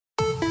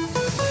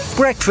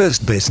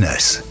Breakfast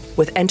Business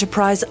with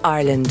Enterprise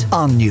Ireland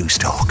on News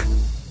Talk.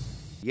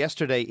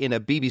 Yesterday, in a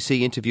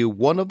BBC interview,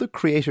 one of the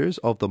creators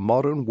of the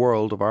modern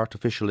world of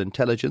artificial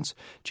intelligence,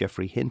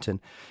 Geoffrey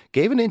Hinton,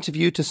 gave an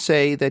interview to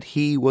say that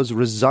he was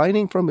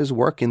resigning from his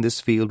work in this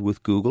field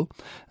with Google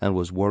and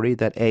was worried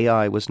that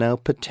AI was now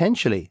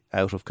potentially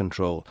out of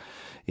control.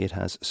 It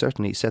has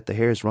certainly set the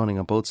hairs running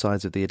on both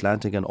sides of the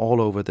Atlantic and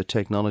all over the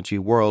technology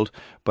world.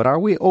 But are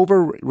we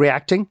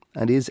overreacting?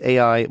 And is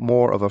AI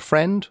more of a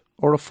friend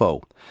or a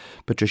foe?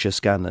 Patricia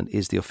Scanlon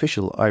is the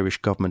official Irish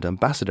government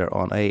ambassador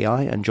on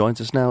AI and joins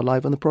us now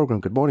live on the programme.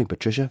 Good morning,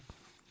 Patricia.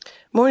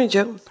 Morning,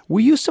 Joe. Were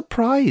you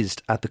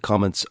surprised at the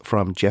comments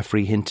from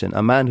Geoffrey Hinton,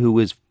 a man who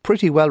is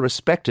pretty well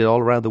respected all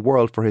around the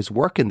world for his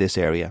work in this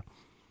area?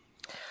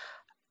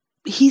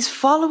 He's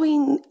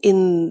following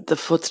in the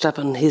footstep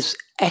and he's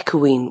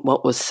echoing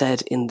what was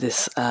said in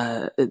this,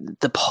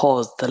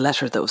 the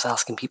letter that was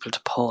asking people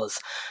to pause.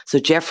 So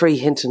Geoffrey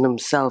Hinton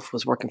himself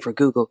was working for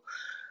Google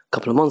a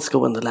couple of months ago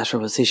when the letter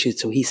was issued.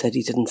 So he said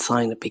he didn't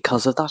sign it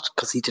because of that,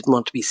 because he didn't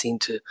want to be seen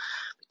to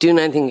doing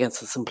anything against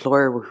his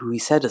employer, who he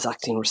said is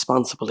acting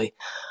responsibly,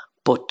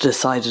 but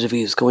decided if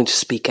he was going to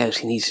speak out,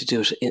 he needs to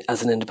do it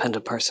as an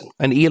independent person.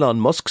 And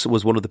Elon Musk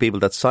was one of the people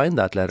that signed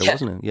that letter,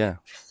 wasn't he? Yeah.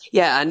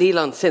 Yeah, and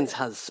Elon since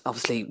has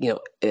obviously,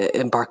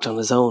 embarked on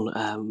his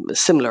own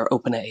similar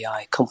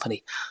OpenAI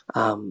company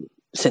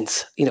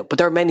since, but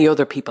there are many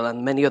other people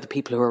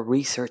who are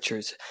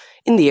researchers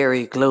in the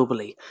area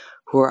globally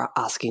who are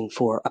asking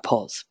for a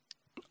pause.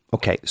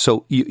 Okay,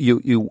 so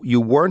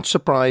you weren't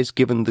surprised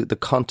given the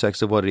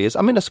context of what it is.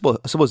 I mean, I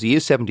suppose he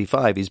is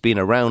 75. He's been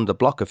around the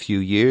block a few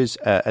years,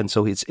 and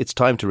so it's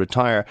time to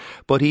retire.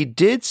 But he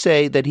did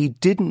say that he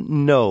didn't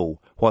know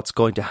what's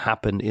going to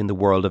happen in the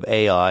world of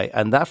AI,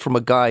 and that from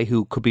a guy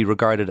who could be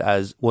regarded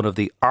as one of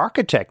the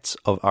architects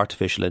of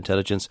artificial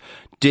intelligence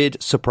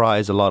did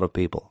surprise a lot of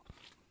people.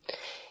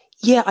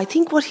 Yeah, I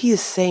think what he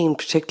is saying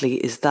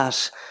particularly is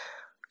that,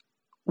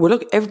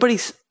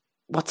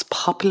 what's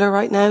popular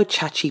right now,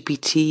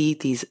 ChatGPT,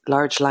 these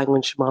large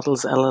language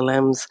models,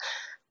 LLMs,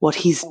 what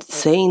he's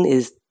saying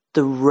is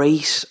the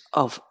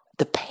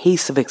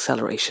pace of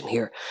acceleration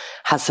here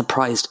has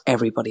surprised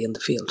everybody in the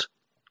field.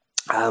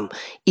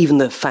 Even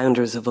the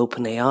founders of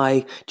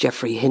OpenAI,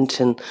 Geoffrey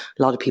Hinton,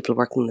 a lot of people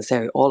working in this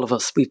area, all of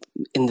us,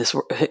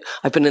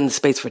 I've been in the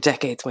space for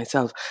decades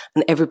myself,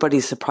 and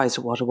everybody's surprised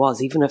at what it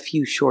was. Even a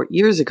few short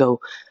years ago,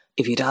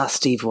 if you'd asked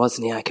Steve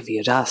Wozniak, if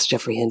you'd asked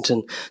Geoffrey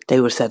Hinton, they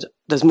would have said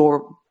there's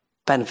more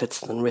benefits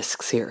than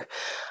risks here.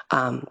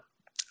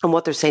 And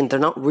what they're saying, they're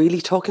not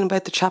really talking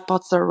about the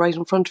chatbots that are right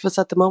in front of us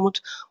at the moment.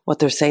 What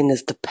they're saying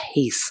is the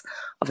pace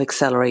of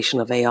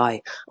acceleration of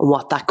AI and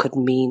what that could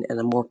mean in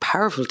a more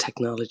powerful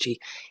technology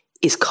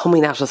is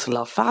coming at us a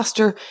lot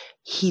faster.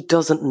 He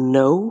doesn't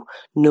know,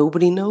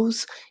 nobody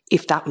knows,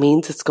 if that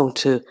means it's going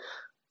to,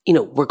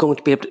 we're going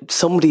to be able to,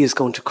 somebody is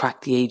going to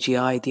crack the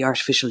AGI, the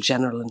artificial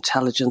general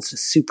intelligence, the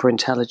super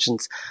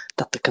intelligence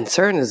that the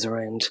concern is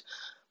around.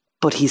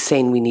 But he's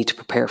saying we need to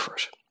prepare for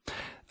it.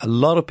 A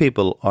lot of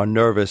people are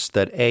nervous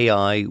that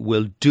AI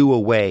will do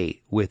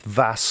away with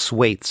vast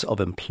swathes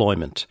of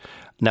employment.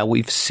 Now,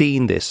 we've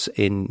seen this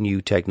in new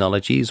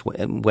technologies.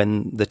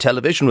 When the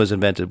television was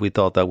invented, we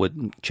thought that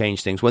would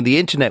change things. When the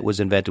internet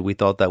was invented, we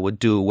thought that would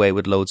do away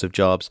with loads of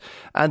jobs.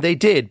 And they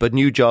did, but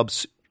new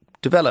jobs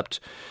developed.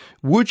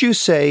 Would you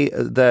say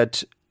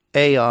that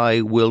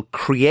AI will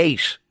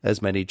create as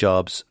many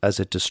jobs as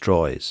it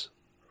destroys?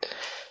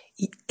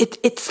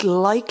 It's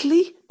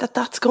likely that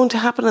that's going to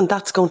happen, and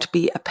that's going to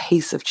be a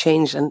pace of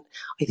change. And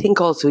I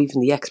think also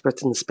even the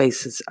experts in the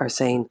spaces are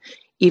saying,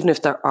 even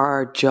if there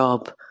are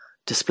job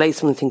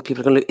displacement, I think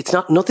people are going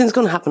to, nothing's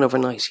going to happen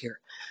overnight here.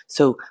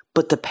 So,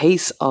 but the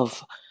pace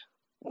of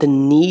the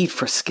need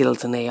for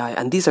skills in AI,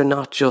 and these are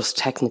not just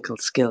technical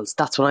skills.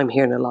 That's what I'm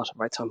hearing a lot of,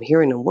 right? So I'm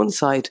hearing on one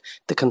side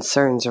the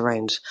concerns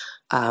around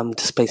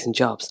displacing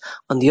jobs.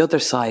 On the other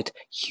side,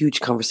 huge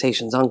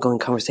conversations, ongoing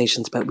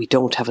conversations about we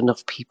don't have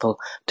enough people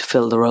to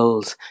fill the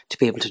roles to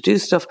be able to do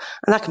stuff.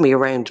 And that can be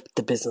around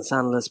the business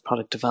analyst,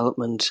 product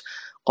development,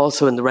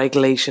 also in the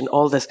regulation,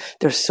 all this.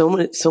 There's so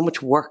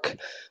much work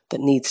that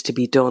needs to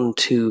be done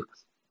to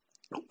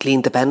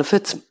glean the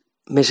benefits,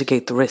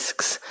 mitigate the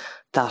risks.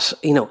 That,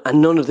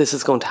 and none of this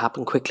is going to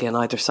happen quickly on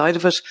either side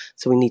of it.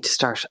 So we need to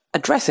start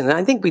addressing it.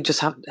 I think we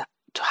just have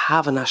to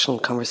have a national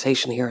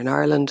conversation here in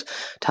Ireland,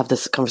 to have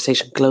this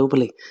conversation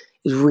globally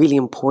is really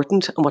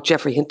important. And what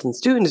Geoffrey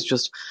Hinton's doing is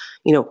just,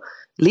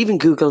 leaving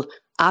Google,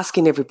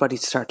 asking everybody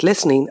to start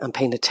listening and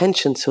paying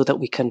attention so that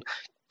we can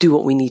do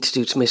what we need to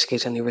do to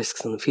mitigate any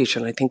risks in the future.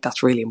 And I think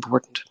that's really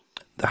important.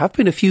 There have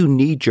been a few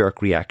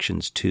knee-jerk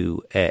reactions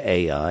to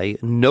AI,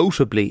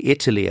 notably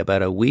Italy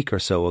about a week or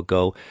so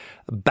ago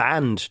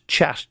banned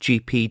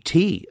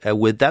ChatGPT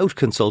without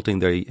consulting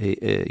their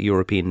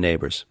European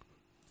neighbours.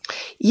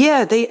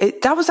 Yeah,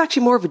 that was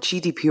actually more of a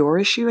GDPR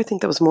issue. I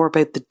think that was more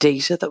about the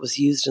data that was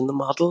used in the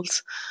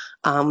models.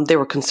 They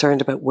were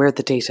concerned about where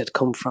the data had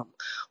come from.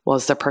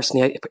 Was their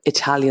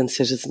Italian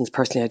citizens'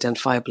 personally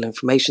identifiable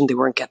information? They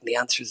weren't getting the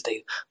answers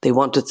they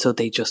wanted, so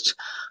they just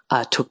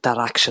took that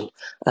action.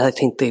 And I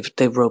think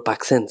they've wrote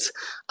back since.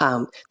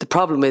 The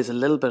problem is a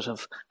little bit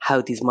of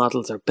how these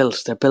models are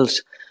built. They're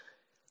built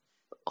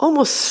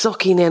almost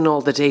sucking in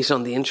all the data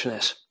on the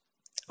internet.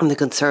 And the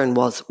concern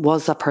was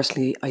that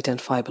personally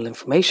identifiable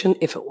information?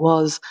 If it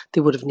was,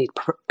 they would have need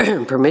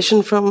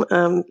permission from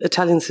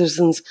Italian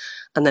citizens.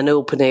 And then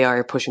OpenAI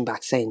are pushing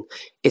back saying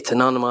it's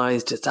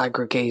anonymized, it's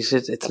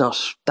aggregated, it's not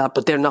that,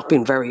 but they're not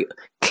being very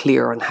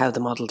clear on how the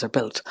models are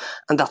built.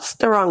 And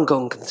there are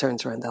ongoing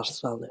concerns around that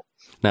as well now.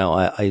 Now,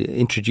 I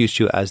introduced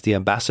you as the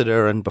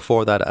ambassador and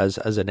before that as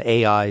an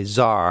AI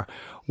czar.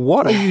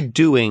 What are you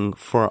doing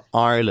for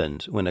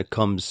Ireland when it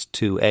comes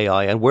to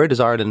AI, and where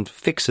does Ireland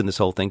fix in this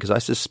whole thing? Because I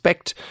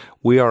suspect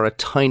we are a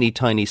tiny,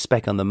 tiny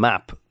speck on the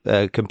map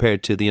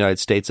compared to the United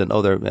States and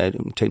other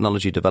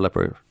technology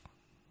developers.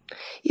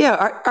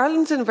 Yeah,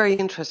 Ireland's in a very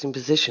interesting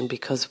position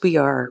because we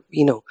are,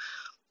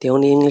 the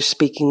only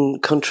English-speaking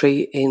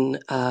country in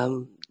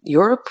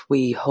Europe.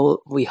 We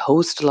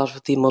host a lot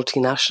of the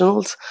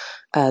multinationals,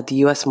 the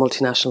US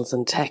multinationals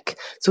in tech.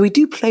 So we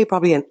do play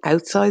probably an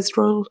outsized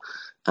role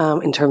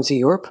in terms of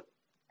Europe.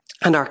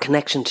 And our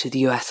connection to the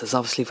US is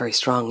obviously very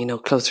strong.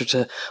 Closer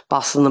to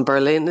Boston and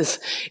Berlin is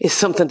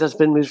something that's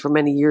been moved for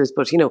many years.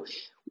 But,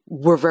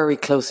 we're very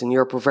close in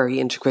Europe. We're very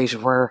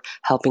integrated. We're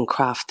helping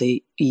craft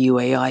the EU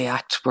AI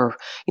Act. We're,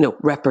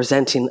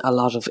 representing a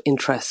lot of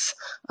interests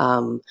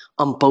on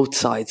both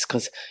sides,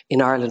 because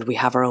in Ireland we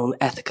have our own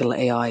ethical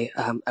AI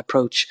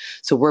approach.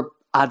 So we're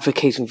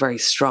advocating very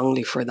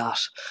strongly for that,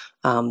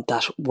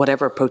 that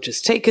whatever approach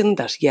is taken,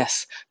 that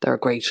yes, there are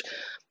great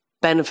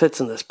benefits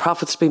and there's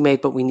profits to be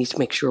made, but we need to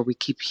make sure we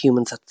keep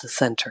humans at the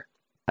centre.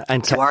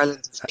 And so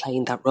Ireland is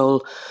playing that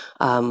role.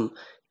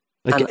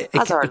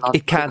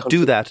 It can't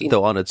do that,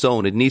 though, on its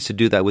own. It needs to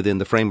do that within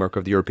the framework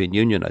of the European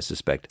Union, I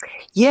suspect.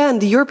 Yeah,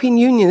 and the European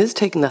Union is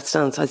taking that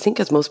stance, I think,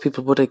 as most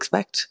people would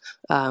expect,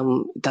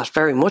 that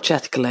very much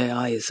ethical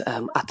AI is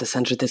at the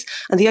centre of this.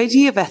 And the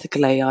idea of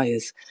ethical AI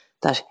is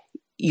that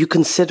you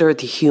consider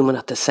the human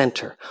at the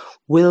centre.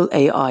 Will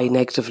AI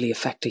negatively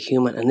affect a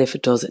human? And if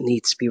it does, it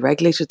needs to be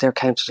regulated. They're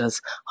counted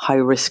as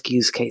high-risk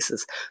use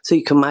cases. So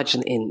you can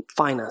imagine in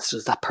finance,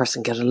 does that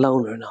person get a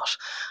loan or not?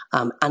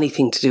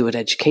 Anything to do with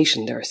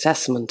education, their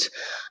assessment,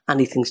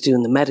 anything to do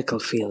in the medical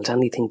field,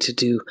 anything to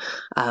do,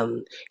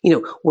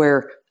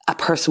 where a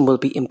person will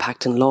be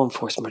impacting law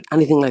enforcement,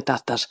 anything like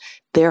that, that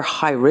they're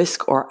high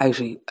risk or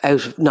out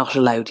of not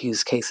allowed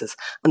use cases.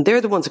 And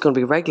they're the ones that are going to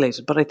be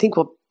regulated. But I think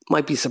what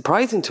might be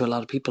surprising to a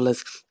lot of people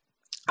is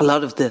a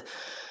lot of the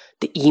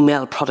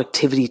email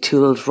productivity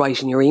tools,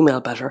 writing your email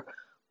better,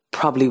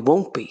 probably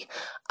won't be.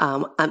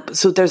 And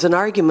so there's an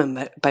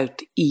argument about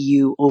the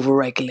EU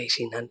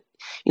over-regulating and,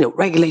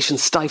 regulation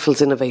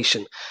stifles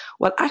innovation.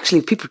 Well, actually,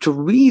 if people to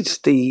read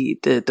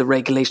the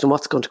regulation and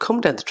what's going to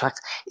come down the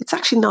tracks, it's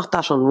actually not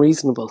that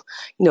unreasonable.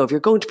 If you're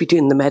going to be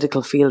doing the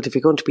medical field, if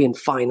you're going to be in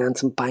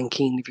finance and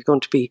banking, if you're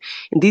going to be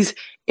in these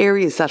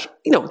areas that,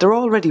 they're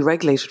already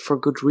regulated for a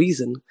good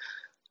reason,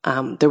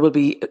 there will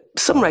be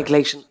some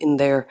regulation in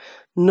there,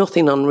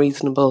 nothing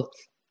unreasonable,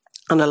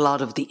 and a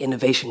lot of the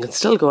innovation can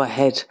still go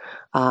ahead.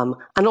 And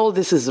all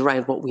this is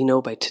around what we know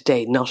about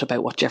today, not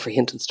about what Geoffrey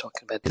Hinton's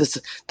talking about.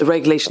 The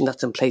regulation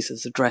that's in place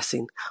is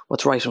addressing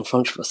what's right in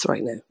front of us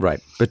right now. Right.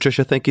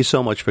 Patricia, thank you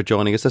so much for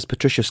joining us. That's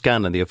Patricia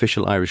Scanlon, the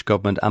official Irish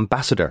government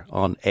ambassador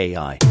on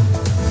AI.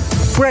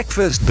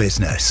 Breakfast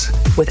Business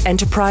with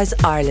Enterprise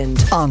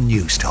Ireland on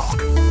News Talk.